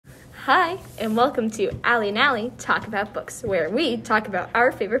Hi, and welcome to Allie and Allie Talk About Books, where we talk about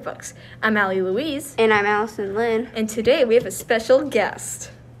our favorite books. I'm Allie Louise. And I'm Allison Lynn. And today we have a special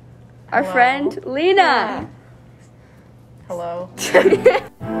guest. Our friend, Lena. Hello.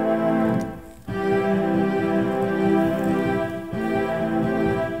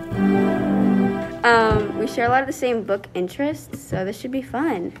 We share a lot of the same book interests, so this should be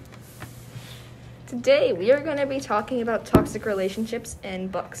fun. Today we are going to be talking about toxic relationships in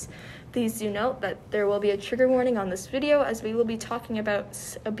books. Please do note that there will be a trigger warning on this video, as we will be talking about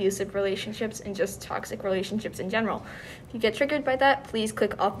abusive relationships and just toxic relationships in general. If you get triggered by that, please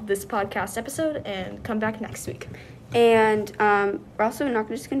click off of this podcast episode and come back next week. And we're also not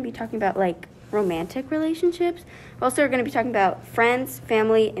just going to be talking about, romantic relationships. We're also going to be talking about friends,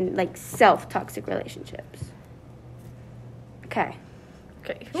 family, and, self-toxic relationships. Okay.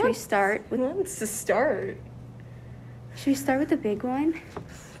 Okay. Should we start? Who wants to start? Should we start with the big one?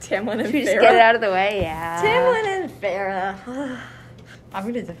 Tamlin and Should we Farrah. just get it out of the way? Yeah. Tamlin and Farrah. I'm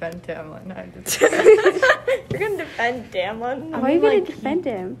going to defend Tamlin. You're going to defend Tamlin? Why are you going to defend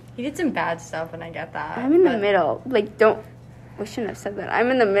him? He did some bad stuff, and I get that. I'm in the middle. We shouldn't have said that. I'm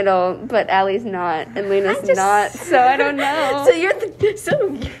in the middle, but Allie's not, and Lena's not, so I don't know. So you're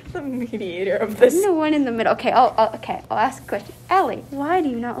the mediator of this. I'm the one in the middle. Okay, I'll ask a question. Allie, why do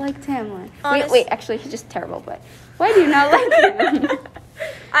you not like Tamlin? Wait, actually, he's just terrible, but why do you not like him?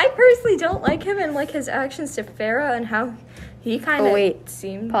 I personally don't like him and his actions to Farrah and how he kind of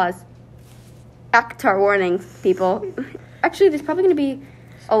seemed. Pause. Actar warning, people. Actually, there's probably going to be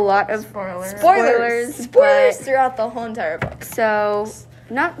a lot of spoilers throughout the whole entire book. So,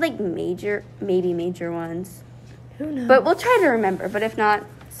 not major ones. Who knows? But we'll try to remember. But if not,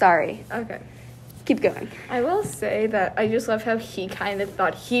 sorry. Okay. Keep going. I will say that I just love how he kind of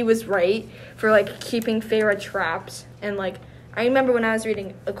thought he was right for keeping Farrah trapped. And I remember when I was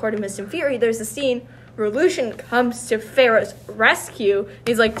reading A Court of Mist and Fury, there's a scene where Lucian comes to Farrah's rescue. And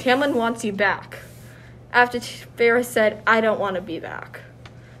he's like, Tamlin wants you back. After Farrah said, I don't want to be back.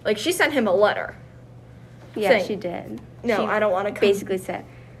 She sent him a letter. Yeah, saying, she did. No, I don't want to come. Basically said,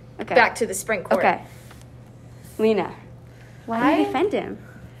 okay. Back to the spring court. Okay. Lena, why do you defend him?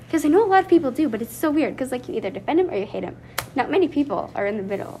 Because I know a lot of people do, but it's so weird. Because you either defend him or you hate him. Not many people are in the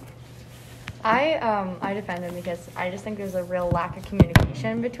middle. I defend him because I just think there's a real lack of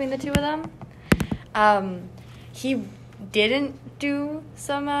communication between the two of them. He didn't do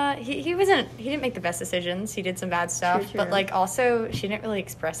some he didn't make the best decisions. He did some bad stuff, True. but also she didn't really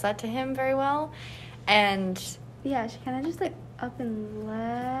express that to him very well. And yeah, she kind of just up and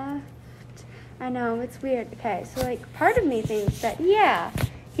left. I know, it's weird. Okay, so part of me thinks that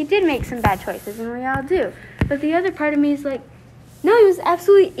he did make some bad choices, and we all do. But the other part of me is no, he was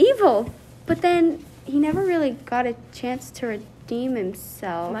absolutely evil. But then he never really got a chance to redeem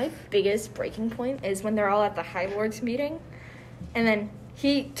himself. My biggest breaking point is when they're all at the High Lords meeting, and then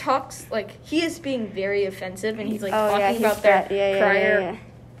he talks he is being very offensive, and he's talking about their prior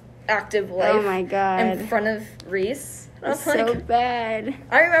active life. Oh my god! In front of Reese. That's so bad.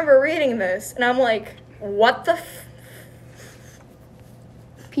 I remember reading this, and I'm like, what the?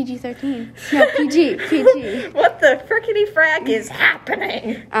 PG-13. No, PG. What the frickety frack is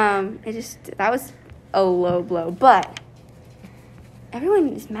happening? That was a low blow, but everyone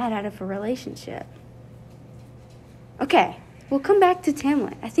is mad out of a relationship. Okay, we'll come back to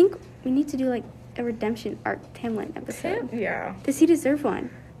Tamlin. I think we need to do a redemption arc Tamlin episode. Yeah. Does he deserve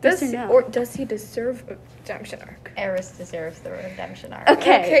one? Yes or no? Or does he deserve a redemption arc? Eris deserves the redemption arc.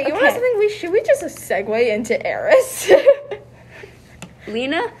 Okay. You want to something? Should we just segue into Eris?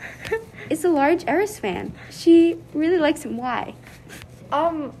 Lena is a large Eris fan. She really likes him. Why?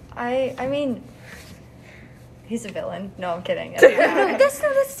 I mean, he's a villain. No, I'm kidding. That's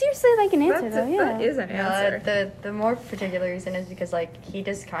seriously an answer though. Yeah, that is an answer. The more particular reason is because he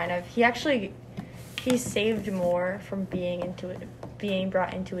just he saved more from being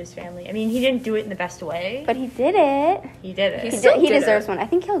brought into his family. I mean, he didn't do it in the best way, but he did it. He did it. He deserves one. I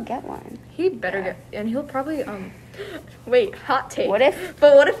think he'll get one. He better get, and he'll probably wait, hot take. What if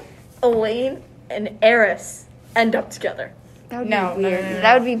Elaine and Eris end up together? That would be weird. No.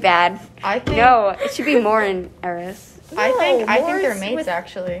 That would be bad. I think it should be more in Eris. I think they're mates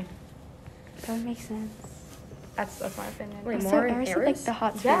actually. That would make sense. That's my opinion. Wait, So more in Eris Eris? is the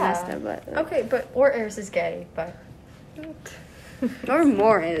hot Yeah. Spinesta, but Okay, but Or Eris is gay, but or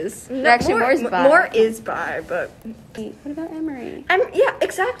more is. No, Actually, more is bi. More is bi, but Wait, what about Emery? yeah,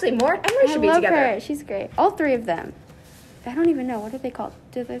 exactly. Emery should be I love together. her. She's great. All three of them. I don't even know. What are they called?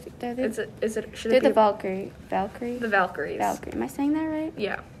 Should Is it? Should they're it be the Valkyrie. Valkyrie? the Valkyries? Valkyrie. Am I saying that right?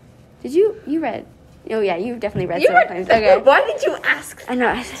 Yeah. Did you read? Oh, yeah, you've definitely read You several read, times. Okay. Why did you ask? I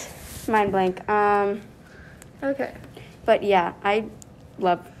know. Mind blank. Okay. But yeah, I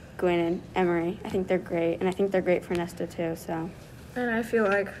love Gwen and Emery. I think they're great, and I think they're great for Nesta too. So And I feel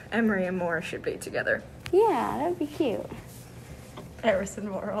like Emery and Moore should be together. yeah, that would be cute. Emerson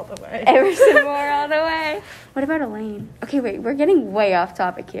Moore all the way. Emerson Moore all the way. What about Elaine? Okay, wait, we're getting way off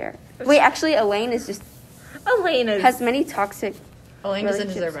topic here. Wait, actually, Elaine is just Elaine has many toxic Elaine doesn't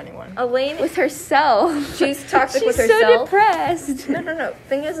relationships. deserve anyone. Elaine. with herself. She's toxic with She's so herself. depressed. No.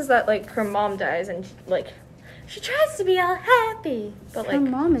 Thing is that like her mom dies and like she tries to be all happy, but Her like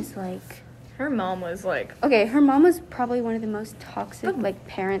mom is like. her mom was like, Okay, her mom was probably one of the most toxic like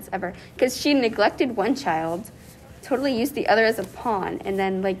parents ever, because she neglected one child, totally used the other as a pawn, and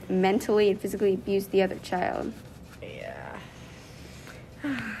then like mentally and physically abused the other child. Yeah.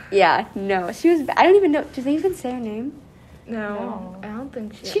 Yeah, no, she was. I don't even know. Do they even say her name? no, I don't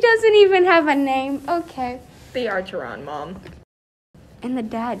think She doesn't even have a name. Okay. The Archeron mom. And the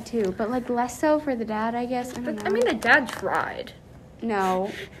dad too, but like less so for the dad, I guess. I don't But know. I mean, the dad tried.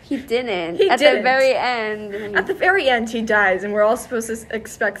 no, he didn't. He At didn't. the very end. and At the very end, he dies, and we're all supposed to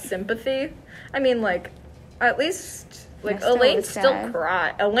expect sympathy. I mean, like, at least like Nesta Elaine was still sad.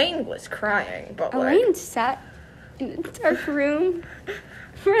 cried. Elaine was crying, but Elaine like, sat in a dark room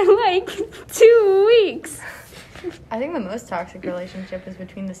for like 2 weeks. I think the most toxic relationship is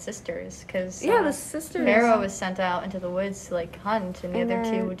between the sisters, because yeah, the sisters. Pharaoh was sent out into the woods to like hunt, and the other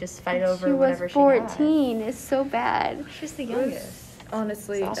two would just fight over she whatever was she got. 14. It's so bad. She's the youngest.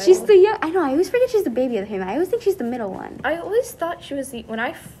 Honestly, She's the young. I know. I always forget she's the baby of the family. I always think she's the middle one. I always thought she was the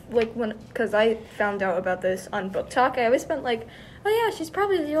because I found out about this on Book Talk. I always been like, oh yeah, she's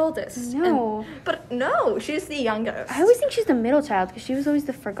probably the oldest. No. But no, she's the youngest. I always think she's the middle child because she was always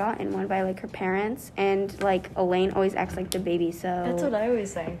the forgotten one by like her parents, and like Elaine always acts like the baby. So That's what I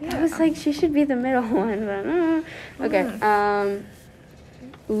always think. I was like, she should be the middle one, but okay.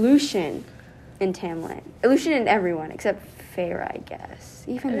 Lucian and Tamlin. Lucian and everyone except Feyre, I guess.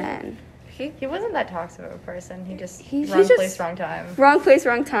 Even then, He wasn't that toxic of a person. He just He's wrong just- place, wrong time. wrong place,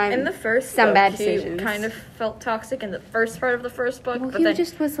 wrong time. In the first some book, bad he decisions. kind of felt toxic in the first part of the first book, Well, but he then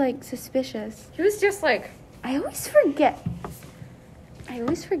just was like suspicious. he was just like, I always forget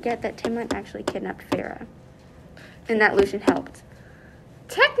that Tamlin actually kidnapped Feyre, and that Lucian helped.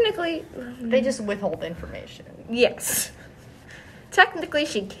 technically, They just withhold information. yes. Technically,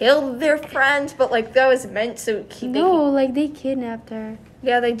 she killed their friend, but like that was meant so No, like they kidnapped her.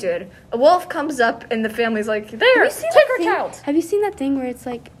 Yeah, they did. A wolf comes up, and the family's like, Have "There, you seen take that her thing- child." Have you seen that thing where it's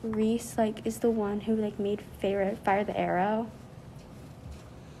like Reese like is the one who like made Feyre fire the arrow?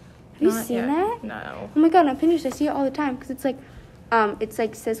 Have you Not seen yet. that? No. Oh my god, on Pinterest I see it all the time because it's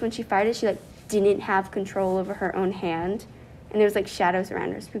like says when she fired it she like didn't have control over her own hand, and there was like shadows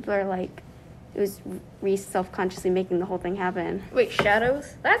around her. So people are like, it was Reese self-consciously making the whole thing happen. Wait,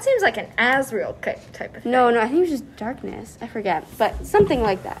 shadows? That seems like an Asriel type of thing. No, I think it was just darkness. I forget, but something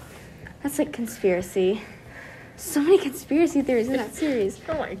like that. That's like conspiracy. So many conspiracy theories in that series.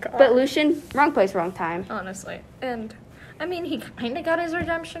 Oh my god. But Lucian, wrong place, wrong time. honestly, and I mean, he kind of got his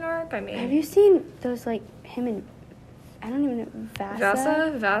redemption arc. I mean, Have you seen those like him and I don't even know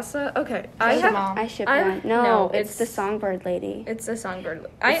Vasa? Okay, I have- mom. I ship I- them. No, no, it's the songbird lady. It's a songbird.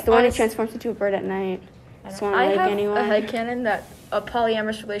 It's the one who transforms into a bird at night. Just want to I like have anyone. a headcanon that a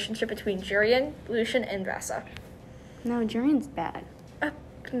polyamorous relationship between Jurian, Lucian, and Vasa. No, Jurian's bad.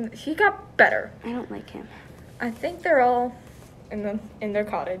 He got better. I don't like him. I think they're all in their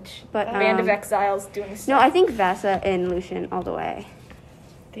cottage. But, Band of exiles doing stuff. No, I think Vasa and Lucian all the way.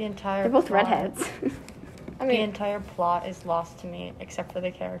 The entire They're both plot- redheads. I The mean, entire plot is lost to me, except for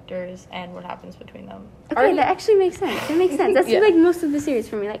the characters and what happens between them. Okay, that actually makes sense. It makes sense. That's Yeah. like most of the series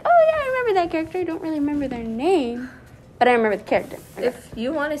for me. Like, oh yeah, I remember that character. I don't really remember their name, but I remember the character. Okay. if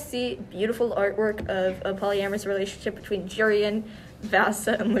you want to see beautiful artwork of a polyamorous relationship between Jurian,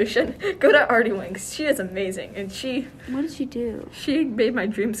 Vasa, and Lucian, go to Artie Wings. She is amazing, and she What did she do? made my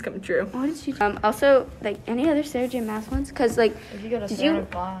dreams come true. What did she do? Also, like any other Sarah J. Maas ones? Because like, If you go to did Sarah you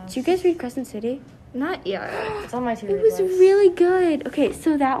Glass, did you guys read Crescent City? Not yet. it's on my to-read It was list. really good. Okay,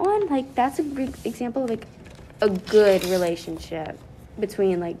 so that one, like, that's a great example of like a good relationship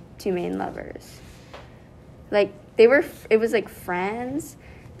between like two main lovers. Like it was like friends,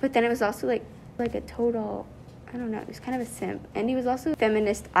 but then it was also like a total, I don't know, it was kind of a simp, and he was also a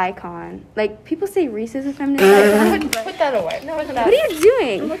feminist icon. Like people say Reese is a feminist icon. But Put that away. No, what are you I'm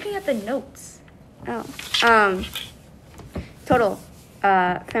doing? looking at the notes. Oh, total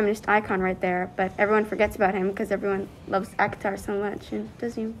feminist icon right there, but everyone forgets about him because everyone loves Akatar so much and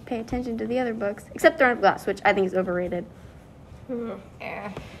doesn't even pay attention to the other books, except Throne of Glass, which I think is overrated.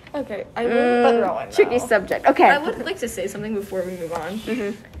 Yeah. Okay, I will. Tricky subject. Okay. I would like to say something before we move on.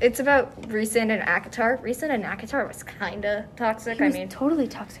 It's about Rhys and Akatar. Rhys and Akatar was kind of toxic. He was totally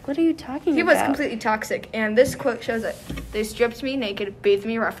toxic. What are you talking he about? was completely toxic. And this quote shows it. They stripped me naked, bathed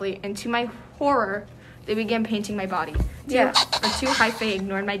me roughly, and to my horror, they began painting my body. Yeah. The two high-fae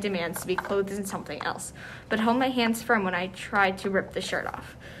ignored my demands to be clothed in something else, but held my hands firm when I tried to rip the shirt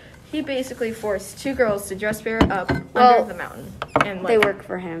off. He basically forced two girls to dress Farrah up under the mountain. And They work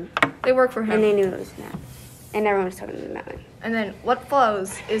for him. They work for him. And they knew it was him. And everyone was talking to the mountain. And then what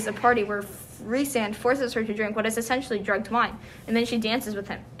follows is a party where Rhysand forces her to drink what is essentially drugged wine, and then she dances with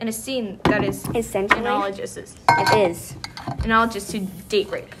him in a scene that is Essentially? analogous to date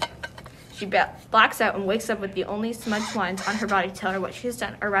rape. She blacks out and wakes up with the only smudged lines on her body to tell her what she has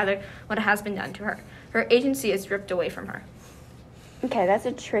done, or rather, what has been done to her. Her agency is ripped away from her. Okay, that's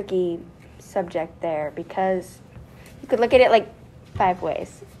a tricky subject there because you could look at it like 5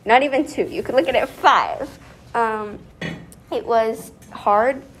 ways. Not even 2. You could look at it 5. It was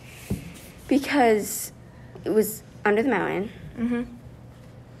hard because it was under the mountain. Mm-hmm.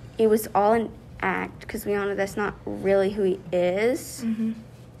 It was all an act because we all know that's not really who he is. Mm-hmm.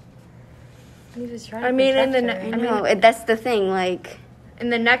 He was trying I mean, to in the protect her. I know, that's the thing. Like, in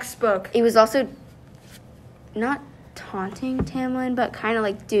the next book, it was also not taunting Tamlin, but kind of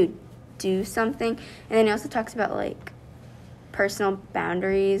like, dude, do something. And then he also talks about like personal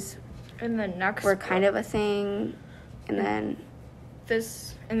boundaries in the next were book, kind of a thing. And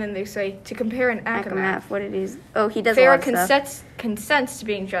then they say to compare an Akamath. what it is. Oh, he does a lot Farrah of stuff. consents to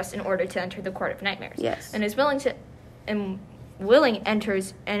being dressed in order to enter the Court of Nightmares. Yes. And is willing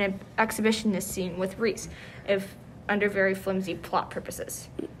enters an exhibitionist scene with Rhys, if under very flimsy plot purposes.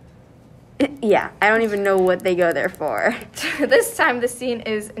 Yeah, I don't even know what they go there for. This time, the scene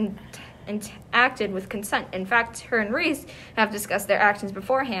is acted with consent. In fact, her and Rhys have discussed their actions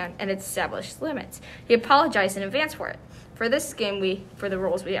beforehand and established limits. He apologized in advance for it. For this game, for the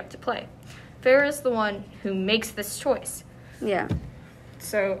roles we have to play. Farrah is the one who makes this choice. Yeah.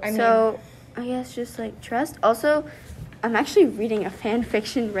 So, I guess just like trust. Also, I'm actually reading a fan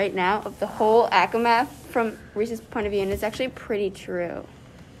fiction right now of the whole Akamath from Rhys's point of view, and it's actually pretty true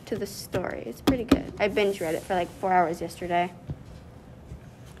to the story. It's pretty good. I binge read it for like 4 hours yesterday.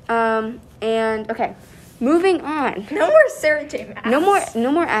 And okay, moving on. no more Sarah J. Maas.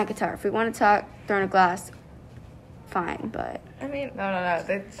 No more Akatar. If we want to talk Throne of Glass, fine, but I mean, No.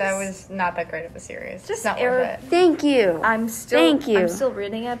 That was not that great of a series. Just not air- worth it. thank you. I'm still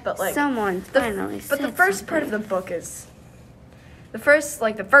reading it, but like Someone finally but the said first part of something. the book is the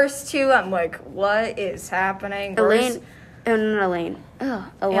first 2. I'm like, what is happening? Elaine, not Elaine. Ugh,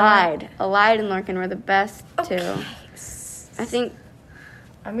 Allied and Lorcan were the best too. I think.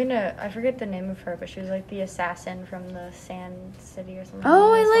 I forget the name of her, but she was like the assassin from the Sand City or something. Oh,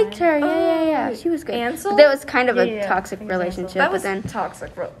 along I those liked her. lines. Yeah. She was good. Ansel? But that was kind of a Yeah, toxic I think it's Ansel. relationship. that was but then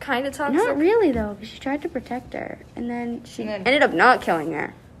toxic, kind of toxic. not really though, because she tried to protect her, and then she And then- ended up not killing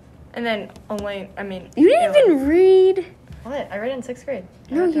her. And then Elaine, You didn't even read. What? I read it in 6th grade.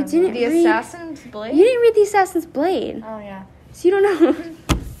 I No, read you it on didn't. the read- Assassin's Blade. You didn't read the Assassin's Blade, Oh yeah. so you don't know.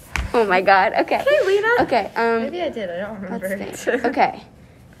 Oh my God. Okay. Hey, Lena. Okay. Maybe I did. I don't remember. Let's think. Okay.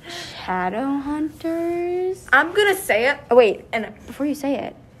 Shadowhunters. I'm gonna say it. Oh wait, And before you say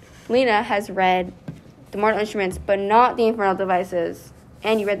it, Lena has read the Mortal Instruments, but not the Infernal Devices,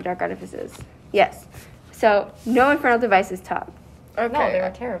 and you read the Dark Artifices. Yes. So no Infernal Devices talk. okay, No, they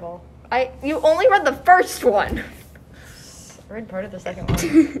were terrible. you only read the first one. I read part of the second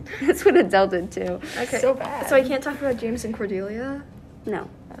one. That's what Adele did too. Okay, So bad. So I can't talk about James and Cordelia. No,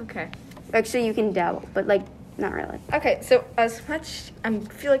 Okay. actually you can dabble, but like not really. Okay, so as much I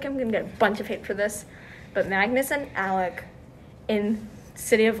feel like I'm gonna get a bunch of hate for this, but Magnus and Alec in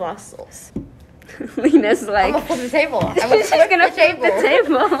City of Lost Souls. Lena's I'm like, gonna flip the table. I'm she's gonna flip gonna the flip the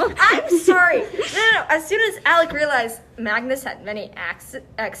table. I'm sorry. No. As soon as Alec realized Magnus had many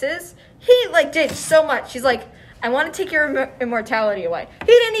exes, he did so much. He's like, I want to take your immortality away. He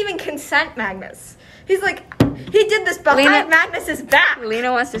didn't even consent, Magnus. He's like, he did this behind Lena- Magnus's back.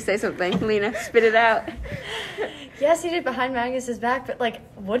 Lena wants to say something. Lena, spit it out. Yes, he did behind Magnus's back, but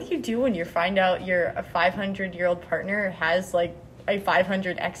what do you do when you find out your 500-year-old partner has a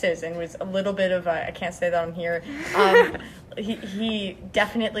 500 exes and was a little bit of I can't say that on here. He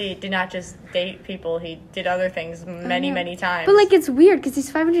definitely did not just date people. He did other things many times. But it's weird because he's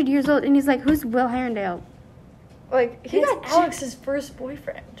 500 years old and he's like, who's Will Herondale? he got Alex's first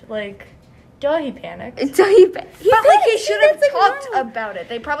boyfriend. Duh, he panicked. Until he But he should have that's talked wrong. about it.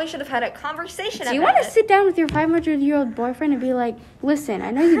 They probably should have had a conversation Do you about want it. to sit down with your 500-year-old boyfriend and be like, listen,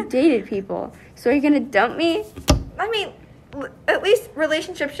 I know you dated people, so are you going to dump me? I mean, at least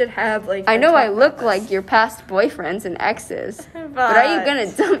relationships should have like. I know I look purpose. like your past boyfriends and exes, but are you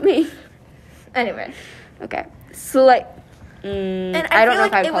gonna dump me? Anyway. Okay. So like, And I don't feel know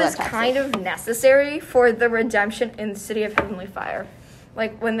if like I'd it call was that toxic. kind of necessary for the redemption in City of Heavenly Fire.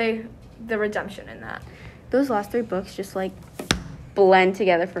 Like when the redemption in that. Those last 3 books just like blend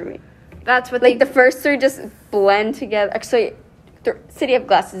together for me. That's what Like the first 3 just blend together. Actually, City of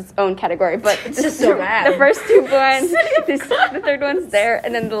Glass is its own category, but It's just so bad. The first 2 blend. The third one's there,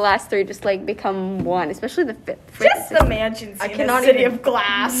 and then the last 3 just like become one. Especially the 5th. just the mansion scene I cannot in City even- of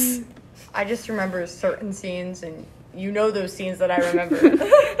Glass. I just remember certain scenes, and you know those scenes that I remember.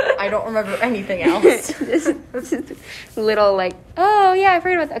 I don't remember anything else. just little like, oh yeah, I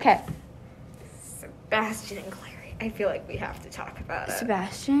forgot about that. Okay, Sebastian and Clary. I feel like we have to talk about it.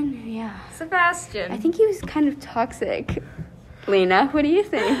 Sebastian. Yeah, Sebastian. I think he was kind of toxic. Lena, what do you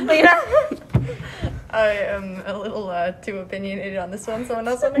think? Lena. I am a little too opinionated on this one. Someone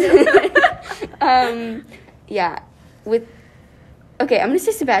else want to go? Yeah, okay, I'm gonna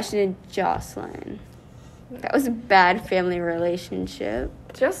say Sebastian and Jocelyn. That was a bad family relationship.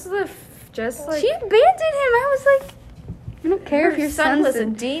 just like She abandoned him. I was like, I don't care her if your son was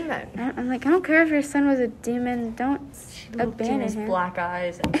son's a demon. I'm like, I don't care if your son was a demon. Don't She looked in abandon his him. black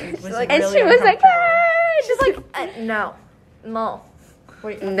eyes, and she was like- And really she was like, uncomfortable. She's like, no.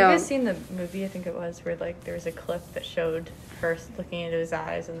 Wait, have No. you guys seen the movie? I think it was where like there was a clip that showed first looking into his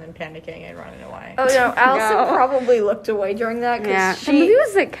eyes and then panicking and running away. Oh no, Allison No. probably looked away during that Yeah, because the movie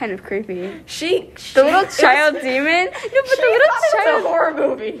was like kind of creepy. the Little child demon. No, but She the little thought it was child. a horror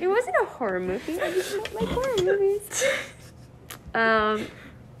movie. It wasn't a horror movie. I just don't like horror movies.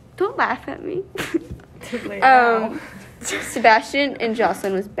 Don't laugh at me. Sebastian and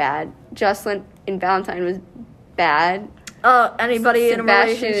Jocelyn was bad. Jocelyn and Valentine was bad. Anybody in a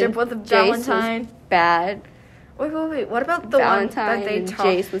Sebastian relationship with a and Jace Valentine? was bad. Wait. What about the Valentine one that they and talked?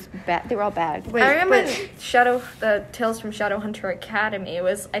 Jace was bad. They were all bad. Wait, I remember but- the Tales from Shadowhunter Academy.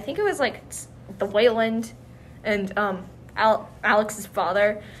 I think it was like the Wayland and Alex's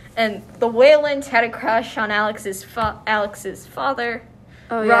father, and the Wayland had a crush on Alex's father,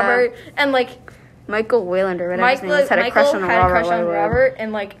 Oh, Robert, and like Michael Wayland or whatever his name was had a Michael crush on had a crush on Robert. Robert,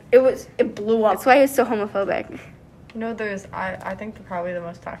 and like it blew up. That's why he was so homophobic. You know, I think probably the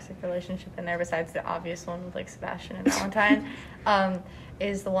most toxic relationship in there, besides the obvious one with like Sebastian and Valentine,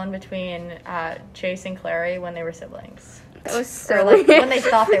 is the one between Chase and Clary when they were siblings. That was Or so like when they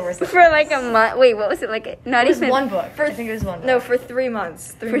thought they were siblings. for like a month. Wait, what was it like? Not It was even one book. I think it was one book. No, for 3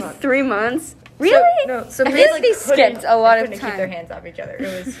 months. for 3 months. Really? So I they, feel like they skipped a lot of couldn't keep their time. hands off each other.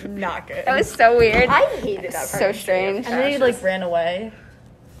 It was not good. That was so weird. I hated that part. So of strange. And then he like ran away,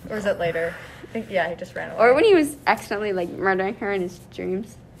 or was it later? I think he just ran away. Or when he was accidentally like murdering her in his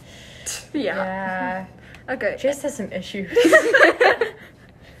dreams. Yeah. Okay. Chase has some issues.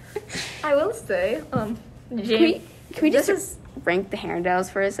 I will say, Can we, Jamie. can we this just rank the Herondales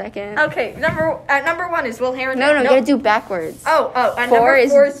for a second? Okay, number 1 is Will Harrington. No, you gotta do backwards. Oh, at 4 number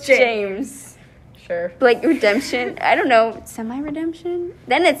is 4 is James. James. Sure. Like redemption. I don't know, semi-redemption.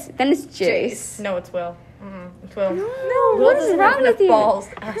 Then it's Jace. No, it's Will. It's Will. No, Will what is doesn't wrong have with enough you? balls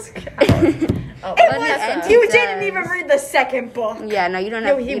to ask out. Oh, Vanessa You does. didn't even read the second book. Yeah, no, you don't No,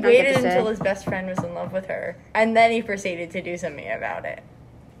 have. he you don't get waited to say. until his best friend was in love with her, and then he proceeded to do something about it.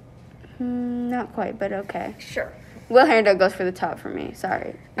 Not quite, but okay. Sure. Will Herondale goes for the top for me.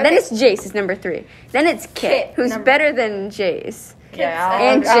 Sorry. Then it's Jace is number 3. Then it's Kit, Kit, who's number- better than Jace. Yeah,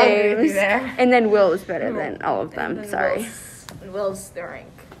 And I'll agree with you James. there. And then Will is better than all of them. And Sorry. Will's the rank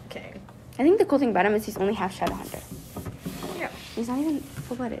king. I think the cool thing about him is he's only half Shadowhunter. Yeah. He's not even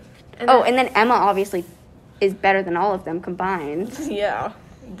full-blooded. And And then Emma obviously is better than all of them combined. Yeah.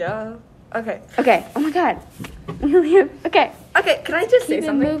 Duh. Okay. Okay. Oh my God. We only have. Okay. Okay, can I just say Keep it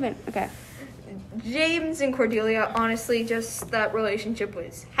something? moving. Okay. James and Cordelia, honestly, just that relationship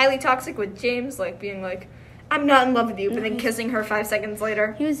was highly toxic with James, like being like, I'm not in love with you, but then kissing her 5 seconds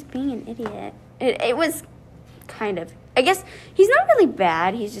later. He was being an idiot. It was kind of. I guess he's not really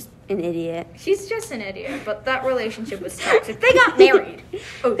bad. He's just an idiot. She's just an idiot, but that relationship was toxic. They got married.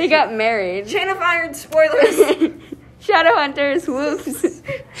 Oh, They got married. Chain of Iron spoilers. Shadowhunters, whoops.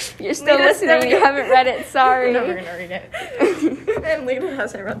 You're still Lena's listening. never You gonna- haven't read it. Sorry. I'm never gonna read it. And Lena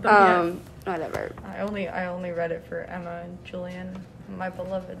hasn't read them Whatever. I only read it for Emma and Julian, my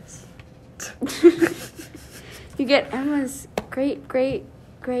beloveds. You get Emma's great.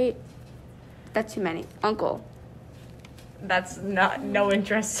 That's too many. Uncle. That's no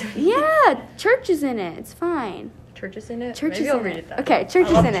interest. Yeah, church is in it. It's fine. Church is in it. Church Maybe is I'll in read it. it then. Okay, church I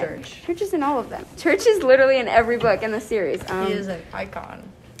is love in church. it. Church is in all of them. Church is literally in every book in the series. He is an icon.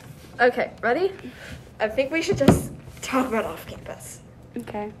 yet. Okay, ready? I think we should just talk about off campus.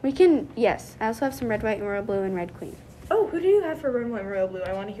 Okay. We can, yes. I also have some red, white, and royal blue and red queen. Oh, who do you have for red, white, and royal blue?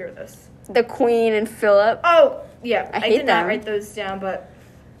 I want to hear this. The queen and Philip. Oh, yeah. I I hate did not them. write those down, but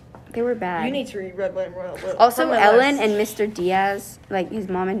They were bad. you need to read red, white, and royal blue. Also, From my Ellen list. and Mr. Diaz, like his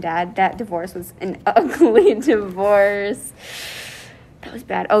mom and dad, that divorce was an ugly divorce. That was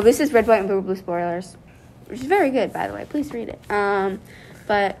bad. Oh, this is red, white, and blue spoilers, which is very good, by the way. Please read it.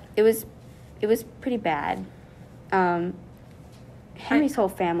 But it was pretty bad. Henry's whole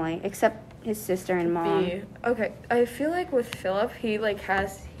family, except his sister and mom. Okay, I feel like with Philip, he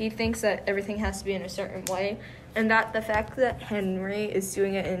thinks that everything has to be in a certain way, and that the fact that Henry is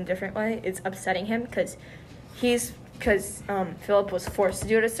doing it in a different way is upsetting him because Philip was forced to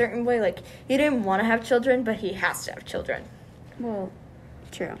do it a certain way. Like, he didn't want to have children, but he has to have children. Well,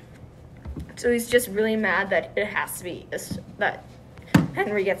 true. So he's just really mad that it has to be that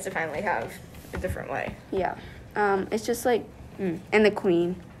Henry gets to finally have a different way. Yeah. It's just like, and the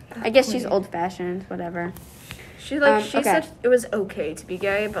queen. I guess she's old-fashioned, whatever. She okay. said it was okay to be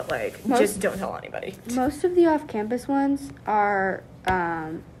gay, but just don't tell anybody. Most of the off-campus ones are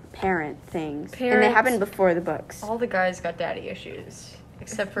parent things, and they Parents. happen before the books. All the guys got daddy issues,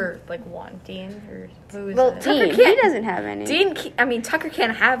 except for like one, Dean or who was Well, it? Tucker Dean, he can't- doesn't have any. Tucker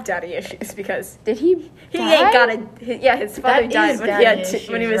can't have daddy issues because Did he? he die? ain't got his father That died is when daddy he issues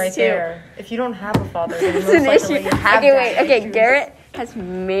when he was right 2. there. If you don't have a father, then That's most an likely issue. you have Okay, wait. daddy Okay, issues. Garrett has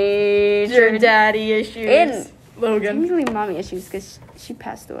major daddy issues. And Logan. usually mommy issues because she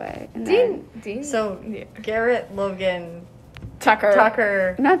passed away. And then, Dean. So yeah. Garrett, Logan,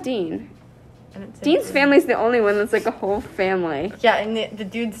 Tucker. not Dean. I didn't say Dean's Dean. family's the only one that's like a whole family. Yeah, and the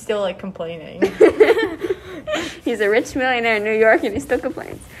dude's still like complaining. He's a rich millionaire in New York and he still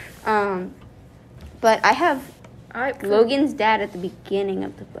complains. But I have Logan's dad at the beginning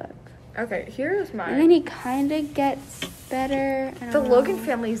of the book. Okay, here's And then mine. he kind of gets better. I The don't know. Logan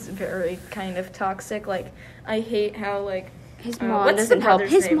family's very kind of toxic. Like, I hate how His Oh, mom what's the doesn't help.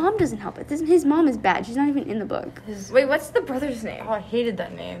 brother's His name? mom doesn't help. His mom is bad. She's not even in the book. wait, what's the brother's name? Oh, I hated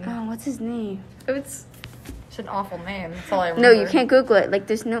that name. Oh, what's his name? It's It's an awful name. That's all I remember. No, you can't Google it. Like,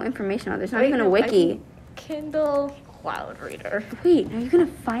 there's no information on it. There's not even a wiki. Kindle Cloud Reader. Wait, are you gonna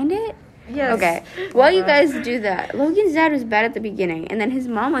find it? Yes. Okay. While you guys do that, Logan's dad was bad at the beginning, and then his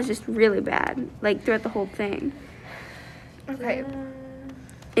mom was just really bad, like throughout the whole thing. Okay.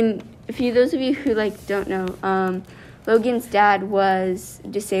 And those of you who like don't know, Logan's dad was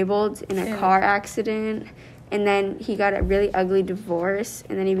disabled in a Yeah. car accident, and then he got a really ugly divorce,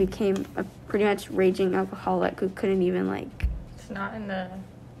 and then he became a pretty much raging alcoholic who couldn't even like. It's not in the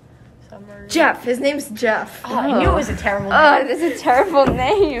summary. Jeff. His name's Jeff. Oh, I knew it was a terrible Oh, name. this is a terrible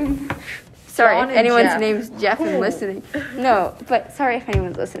name. Sorry John if and anyone's Jeff. name's Jeff and Oh. listening. No, but sorry if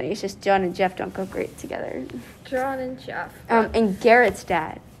anyone's listening. It's just John and Jeff don't go great together. John and Jeff. And Garrett's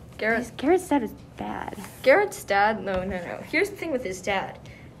dad. Garrett's dad is bad. Garrett's dad. No. Here's the thing with his dad.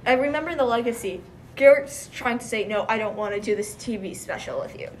 I remember in the Legacy, Garrett's trying to say, "No, I don't want to do this TV special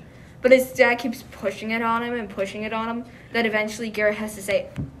with you," but his dad keeps pushing it on him. That eventually Garrett has to say,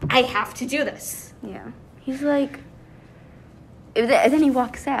 "I have to do this." Yeah. He's like. And then he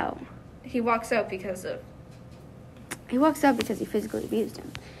walks out. He walks out because of, He walks out because he physically abused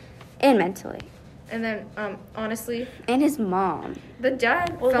him. And mentally. and then honestly, And his mom. the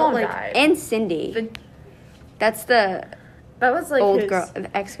dad Well, felt mom like died. And Cindy. the That's the that was like old his, girl,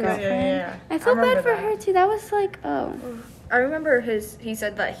 the ex-girlfriend. Yeah. I felt bad remember for that. her too. That was like, oh. I remember he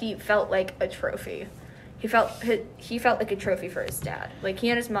said that he felt like a trophy. He felt like a trophy for his dad. Like, he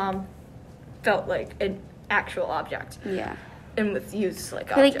and his mom felt like an actual object Yeah. and was used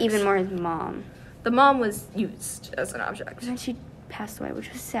like I feel objects. like even more his mom. The mom was used as an object. And then she passed away,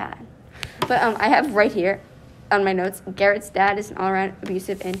 which was sad. But I have right here on my notes, Garrett's dad is an all-around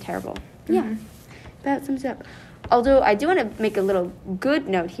abusive and terrible. Yeah, that sums it up. Although I do want to make a little good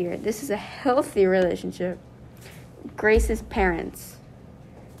note here. This is a healthy relationship. Grace's parents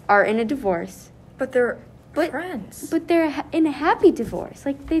are in a divorce. But they're But- friends. But they're in a happy divorce.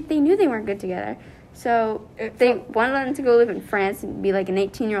 Like, they knew they weren't good together. So It they felt- wanted them to go live in France and be like an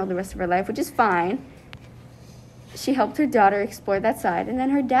 18-year-old the rest of her life, which is fine. She helped her daughter explore that side. And then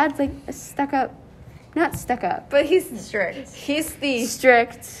her dad's like not stuck up, But he's Strict.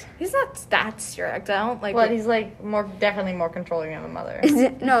 strict. He's not that strict. I don't like. Well, he's like definitely more controlling than the mother.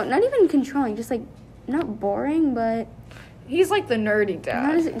 No, not even controlling, just like not boring, but He's like the nerdy not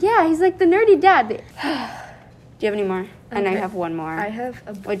dad. yeah, he's like the nerdy dad. Do you have any more? I know you Okay. have one more, I have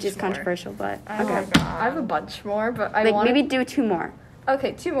a bunch which is more. controversial, but I okay. have, I have a bunch more, but I Like want maybe do 2 more.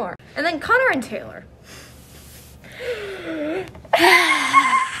 Okay, 2 more, and then Connor and Taylor.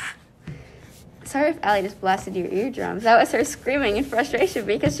 sorry if Allie just blasted your eardrums. That was her screaming in frustration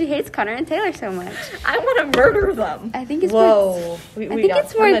because she hates Connor and Taylor so much. I want to murder them. I think it's Whoa. more. We I think got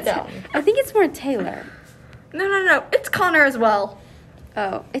it's more. turn that down. I think it's more Taylor. No. It's Connor as well.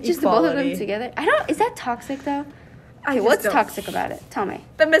 Oh, it's just the both of them Equality. together. I don't. Is that toxic though? I Okay, just what's don't- toxic about it? Tell me.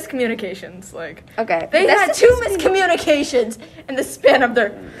 The miscommunications, like. Okay. They that's had just 2 miscommunications in the span of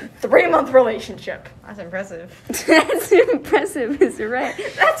their 3-month relationship. That's impressive. That's impressive. Is right.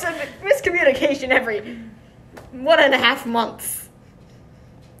 That's a miscommunication every 1.5 months.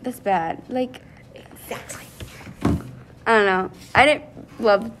 That's bad. Like, Exactly. I don't know. I didn't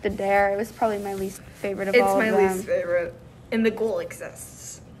love the dare. It was probably my least favorite of It's all my of them. least favorite. And the goal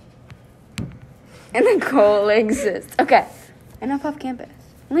exists. And the goal exists. Okay. Enough off campus.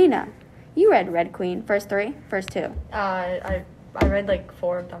 Lena, you read Red Queen. First 3? First 2? I read like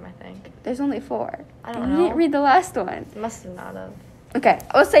 4 of them, I think. There's only 4. I don't And know. You didn't read the last one. Must have not have. Okay,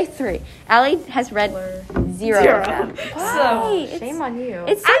 I'll say 3. Allie has read Blur. 0 of them. So, Why? Shame on you.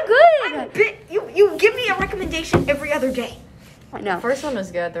 It's so good. You give me a recommendation every other day. No. The first one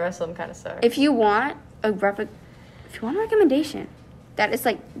was good. The rest of them kind of suck. If you want a recommendation that is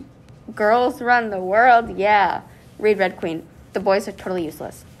like girls run the world, yeah, read Red Queen. The boys are totally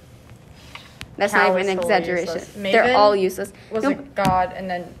useless. That's Cal not is even an totally exaggeration. useless. They're Maven all useless. was No, a god, and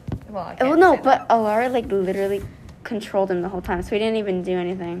then well, I can't well, no, say but that. Alara like literally controlled him the whole time, so he didn't even do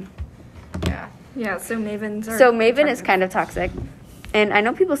anything. Yeah. Yeah, so Mavens are. So Maven is kind of toxic, and I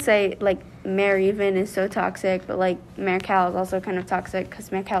know people say like Mare Even is so toxic, but like Mare Cal is also kind of toxic because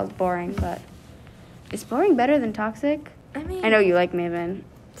Mare Cal is boring. But is boring better than toxic? I mean, I know you like Maven.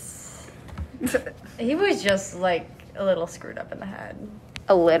 He was just like a little screwed up in the head.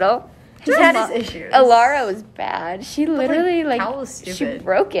 A little. He had his issues. Alara was bad. She like, literally like Cal was she stupid.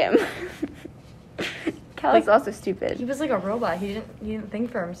 broke him. Cal is Like, also He stupid. was like a robot. He didn't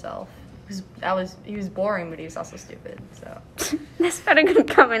think for himself. He was boring, but he was also stupid. So That's not a good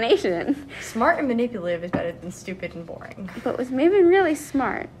combination. smart and manipulative is better than stupid and boring. But was Maven really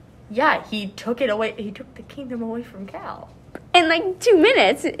smart? Yeah, he took it away. He took the kingdom away from Cal. In like 2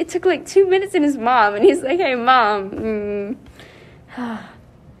 minutes. It took like 2 minutes in his mom, and he's like, "Hey, mom."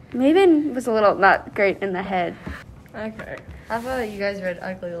 Maven was a little not great in the head. Okay. How about you guys read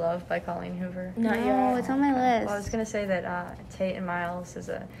Ugly Love by Colleen Hoover? Not no, yet. it's on my list. Well, I was gonna say that Tate and Miles is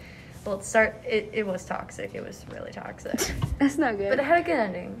a. Well, it was toxic. It was really toxic, That's not good. but it had a good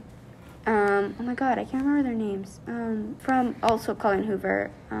ending. Oh my god, I can't remember their names. From also Colin Hoover.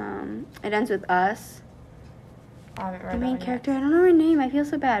 It ends with us. I haven't read The that main one character, I don't know her name. I feel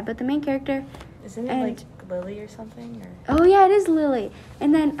so bad, but the main character. Yet. Isn't it and- like Lily or something? Or Oh yeah, it is Lily.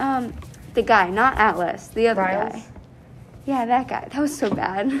 And then the guy, not Atlas, the other Riles? guy. Yeah, that guy. That was so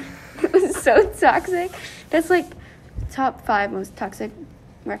bad. It was so toxic. That's like top 5 most toxic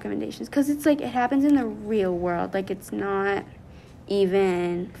recommendations because it's like it happens in the real world. Like it's not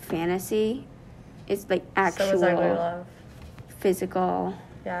even fantasy. It's like So was Ugly actual Love. physical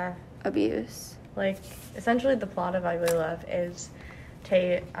Yeah. abuse. Like, essentially the plot of Ugly Love is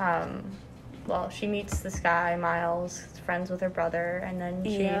Tate, well, she meets this guy, Miles, friends with her brother, and then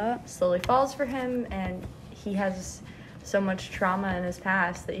she Yeah. slowly falls for him, and he has so much trauma in his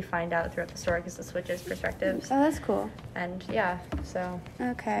past that you find out throughout the story because it switches perspectives. Oh, that's cool. And yeah, so.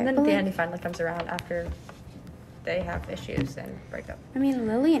 Okay. And then But, at the like, end, he finally comes around after they have issues and break up. I mean,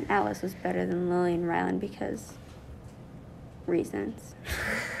 Lily and Alice was better than Lily and Rylan because reasons.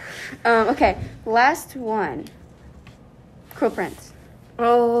 Okay, last one. Crow Prince.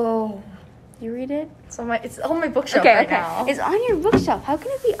 Oh. You read it? It's on my bookshelf Okay, right okay. now. It's on your bookshelf. How can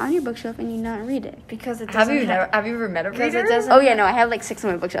it be on your bookshelf and you not read it? Because it have doesn't you ever met a because reader? it doesn't. Oh yeah, no, I have like 6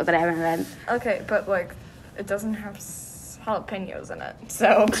 on my bookshelf that I haven't read. Okay, but like, it doesn't have jalapenos in it,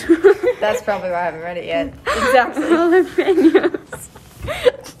 so. That's probably why I haven't read it yet. Exactly. Jalapenos.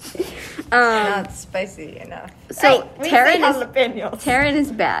 Not spicy enough. So we say Taryn jalapenos. Taryn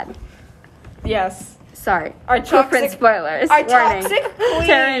is bad. Yes. Sorry. Our Crow toxic- Prince spoilers. our Warning. toxic queen.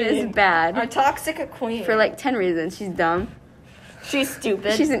 Taryn is bad. Our toxic queen. For like 10 reasons. She's dumb. She's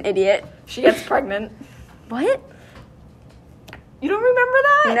stupid. She's an idiot. She gets pregnant. What? You don't remember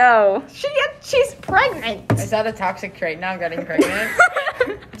that? No. She's pregnant. Is that a toxic trait now, getting pregnant?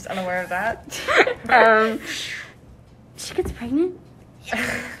 Just unaware of that. She gets pregnant?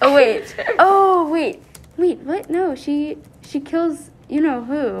 Oh wait. Oh wait. Wait, what? No, she kills you know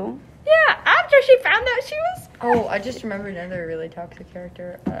who. Yeah, after she found out she was. Oh, I just remembered another really toxic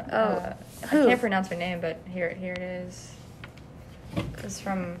character. I who? can't pronounce her name, but here it is. It's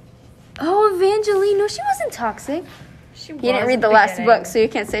from. Oh, Evangeline. No, she wasn't toxic. She You didn't read the last book, so you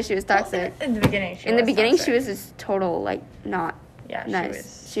can't say she was toxic. In the beginning, In the beginning, she was this total like not Yeah,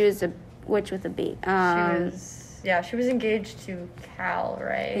 nice. She was a witch with a B. She was engaged to Cal,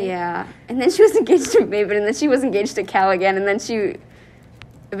 right? Yeah, and then she was engaged to Maven, and then she was engaged to Cal again, and then she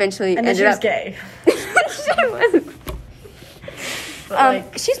eventually And then she was gay. She was.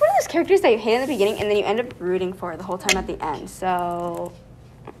 But, she's one of those characters that you hate in the beginning, and then you end up rooting for her the whole time at the end. So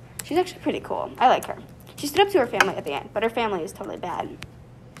she's actually pretty cool. I like her. She stood up to her family at the end, but her family is totally bad.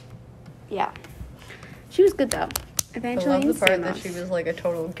 Yeah, she was good though. Eventually, I love the part that Stamos. she was like a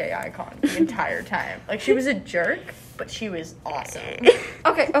total gay icon the entire time. Like she was a jerk, but she was awesome.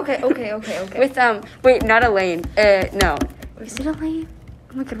 Okay. With wait, not Elaine. No, is it Elaine?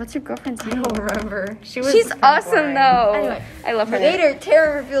 Oh my god, what's your girlfriend's I name? don't remember. She's awesome boring. though. Anyway, I love her. Later,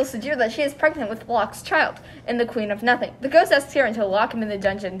 Tara reveals to Jude that she is pregnant with Locke's child and the Queen of Nothing. The ghost asks Tara to lock him in the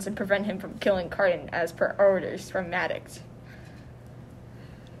dungeons and prevent him from killing Carden as per orders from Maddox.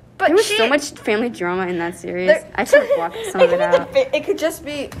 But There was so much family drama in that series. There- I should have blocked some of it out. It could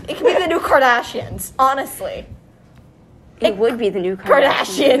be the new Kardashians, honestly. It would be the new Kardashians.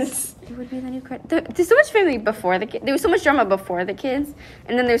 Kardashians. It would be the new There's so much family before the kids. There was so much drama before the kids,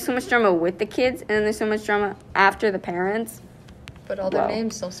 and then there's so much drama with the kids, and then there's so much drama after the parents. But all their Wow.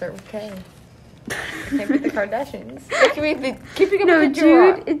 names still start with K. It can't be the Kardashians. It could be keeping up No, with the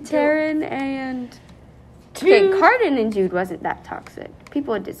Jude, and Taryn, and okay, Jude. Carden and Jude wasn't that toxic.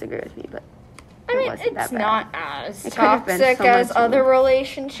 People would disagree with me, but I mean, wasn't that it's bad. not as It could have been toxic so as much other more.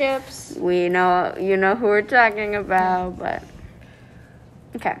 relationships. We know you know who we're talking about, but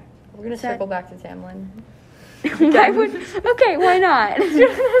okay. We're gonna circle back to Tamlin. Why would? Okay, why not?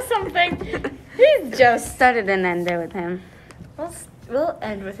 Something. He's just. Started and ended with him. We'll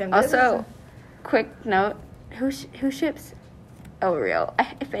end with him. Also, quick note: who ships? Oh, real.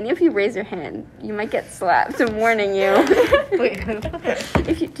 If any of you raise your hand, you might get slapped. I'm warning you. Wait.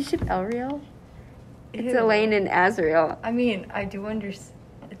 If you do you ship Elreal, it's Ew. Elaine and Azriel. I mean, I do understand.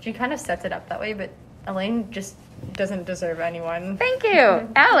 She kind of sets it up that way, but Elaine just doesn't deserve anyone. Thank you,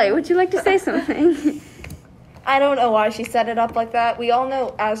 Allie. Would you like to say something? I don't know why she set it up like that. We all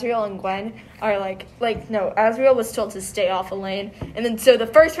know Azriel and Gwen are like no, Azriel was told to stay off Elaine, and then so the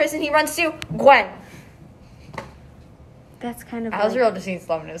first person he runs to, Gwen. That's kind of. Azriel just needs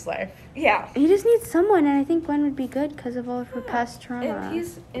love in his life. Yeah. He just needs someone, and I think Gwen would be good because of all of her past trauma.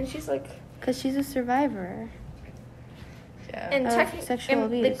 And she's like, Because she's a survivor. Yeah. and Of technically sexual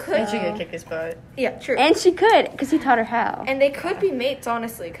they abuse. could, And she could kick his butt. yeah, true. And she could, because he taught her how. And they could be mates,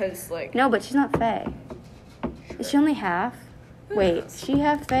 honestly, because like. No, but she's not Fae. Is she only half? Wait, she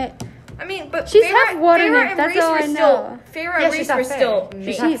half Fae? I mean, but She's Feyre- half water Feyre nymph, and that's Reese all were I still. know. Feyre and Reese were still She's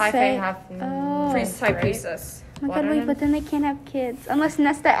mates. half high Fae. fae, half Oh. Priest, high right? priestess. Oh my god, Water wait, nymph? but then they can't have kids. Unless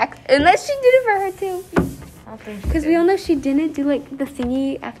unless she did it for her too. I don't think she Because we did. all know she didn't do like the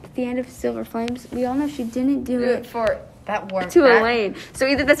thingy after the end of Silver Flames. We all know she didn't do it For that warm to Elaine. So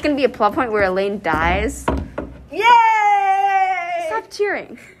either that's going to be a plot point where Elaine dies. yay! Stop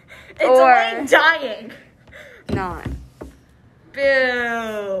cheering. It's Or- Elaine dying. Not.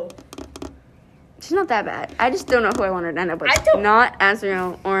 Boo. She's not that bad. I just don't know who I want her to end up with. I don't- Not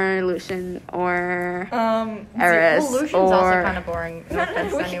Azriel or Lucian or Eris Well, Lucian's or also kind of boring. No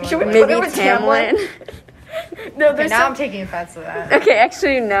offense to anyone. Should we but- put maybe her with Tamlin. No, Okay, there's now some, I'm taking offense to that. Okay,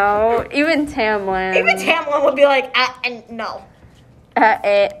 actually no. Even Tamlin. even Tamlin would be like, and no.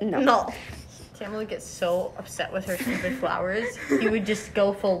 No. No. Tamlin gets so upset with her stupid flowers. He would just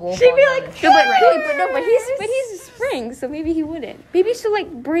go full wolf. She'd on be them like, and No, but he's a spring, so maybe he wouldn't. Maybe she'll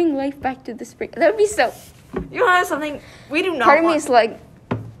like bring life back to the spring. That would be so. You want to know something? We do not Part of me want- is like,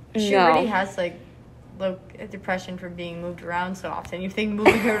 She no. already has like low depression from being moved around so often. You think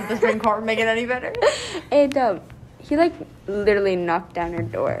moving her to the spring court would make it any better? And he like literally knocked down her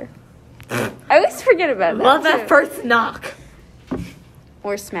door. I always forget about that. Love that too. first knock.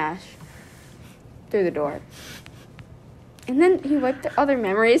 Or smash through the door. And then he wiped all their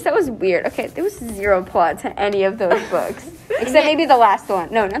memories. That was weird. Okay, there was zero plot to any of those books. Except maybe the last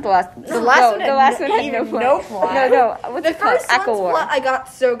one. No, not the last one. The last one had the last no- one had no even plot. no plot. No. What's The it called? first one's Echo War. plot I got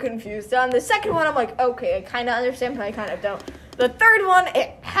so confused on. The second one I'm like, okay, I kind of understand, but I kind of don't. The third one,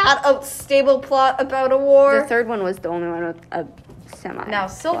 it had a stable plot about a war. The third one was the only one with a semi. Now,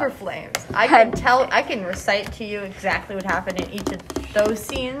 Silver plot. Flames. I can recite to you exactly what happened in each of those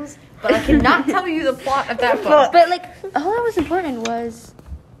scenes, but I cannot tell you the plot of that book. But like, all that was important was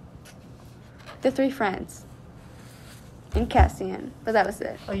the three friends and Cassian. But that was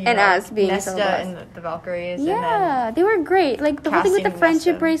it. Oh, you and know, us being Nesta so lost. and the Valkyries. Yeah, they were great. Like the whole thing with the Cassian and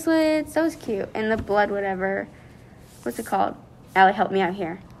friendship Nesta. bracelets, that was cute. And the blood, whatever. What's it called? Allie, help me out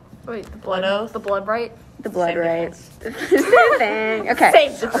here. Wait, the Blood Oath? The blood right? The blood Same rights. Same thing. Okay.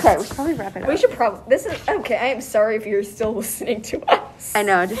 Same difference. Okay, we should probably wrap it up. We should probably. This is okay. I am sorry if you're still listening to us. I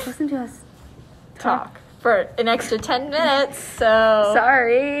know. Just listen to us talk for an extra 10 minutes. So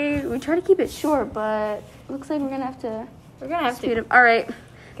Sorry. We try to keep it short, but it looks like we're going to have to speed up. All right.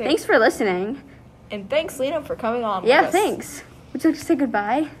 Okay. Thanks for listening. And thanks, Lena, for coming on. Yeah, with us. thanks. Would you like to say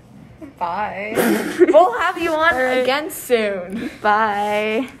goodbye? Bye. We'll have you on All right. again soon.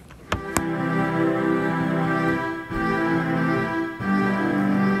 Bye.